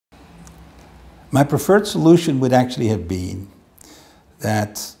My preferred solution would actually have been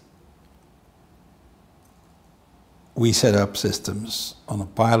that we set up systems on a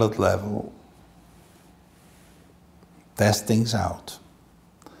pilot level, test things out,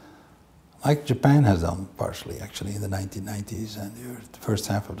 like Japan has done partially, actually, in the 1990s and the first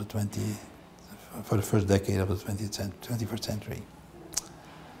half of the for the first decade of the 21st century.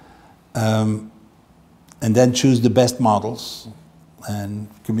 And then choose the best models and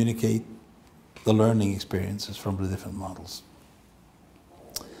communicate the learning experiences from the different models.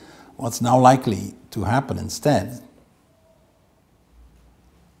 What's now likely to happen instead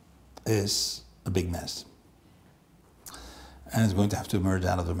is a big mess. And it's going to have to emerge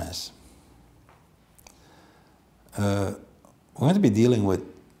out of the mess. We're going to be dealing with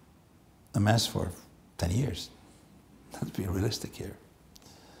a mess for 10 years. Let's be realistic here.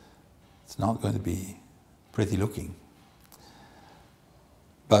 It's not going to be pretty looking.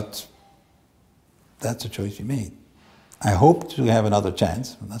 But that's a choice we made. I hope to have another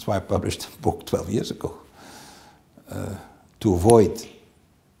chance, and that's why I published a book 12 years ago, to avoid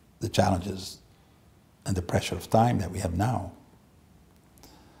the challenges and the pressure of time that we have now.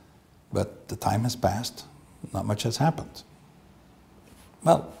 But the time has passed, not much has happened.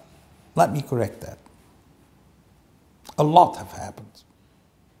 Well, let me correct that. A lot have happened.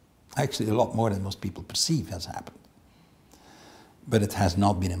 Actually, a lot more than most people perceive has happened. But it has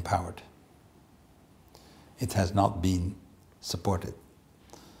not been empowered. It has not been supported.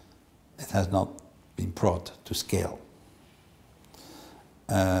 It has not been brought to scale.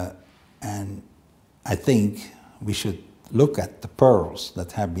 And I think we should look at the pearls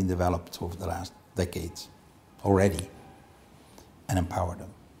that have been developed over the last decades already and empower them.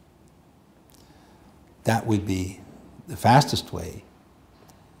 That would be the fastest way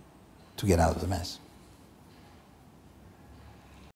to get out of the mess.